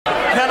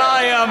Can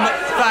I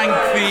thank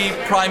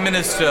the Prime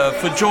Minister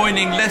for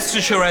joining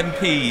Leicestershire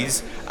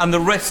MPs and the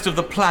rest of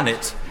the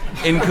planet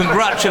in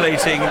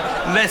congratulating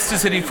Leicester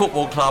City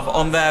Football Club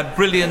on their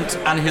brilliant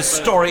and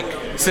historic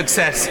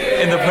success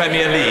in the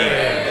Premier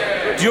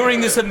League. During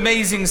this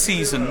amazing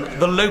season,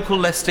 the local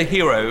Leicester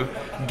hero,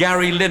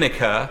 Gary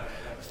Lineker,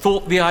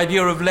 thought the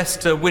idea of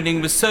Leicester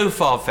winning was so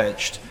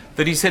far-fetched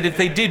that he said if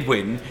they did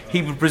win,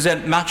 he would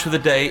present Match of the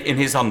Day in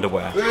his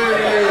underwear.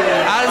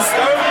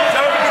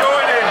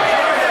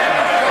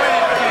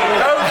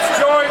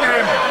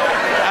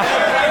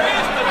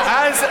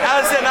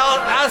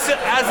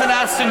 As an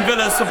Aston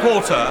Villa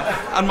supporter,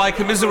 and my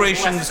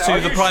commiserations to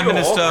the Prime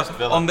Minister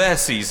on their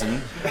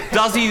season,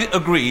 does he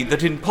agree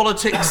that in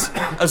politics,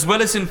 as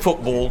well as in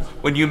football,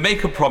 when you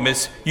make a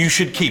promise, you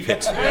should keep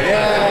it?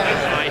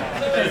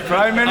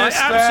 Prime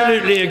Minister. I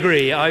absolutely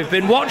agree. I've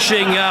been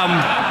watching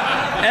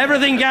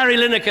everything Gary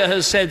Lineker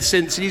has said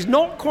since. He's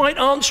not quite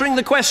answering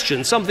the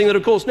question, something that,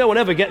 of course, no one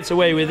ever gets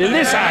away with in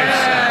this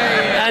house.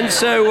 And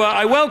so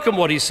I welcome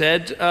what he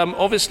said.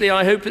 Obviously,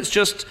 I hope it's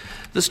just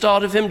the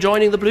start of him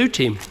joining the blue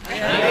team.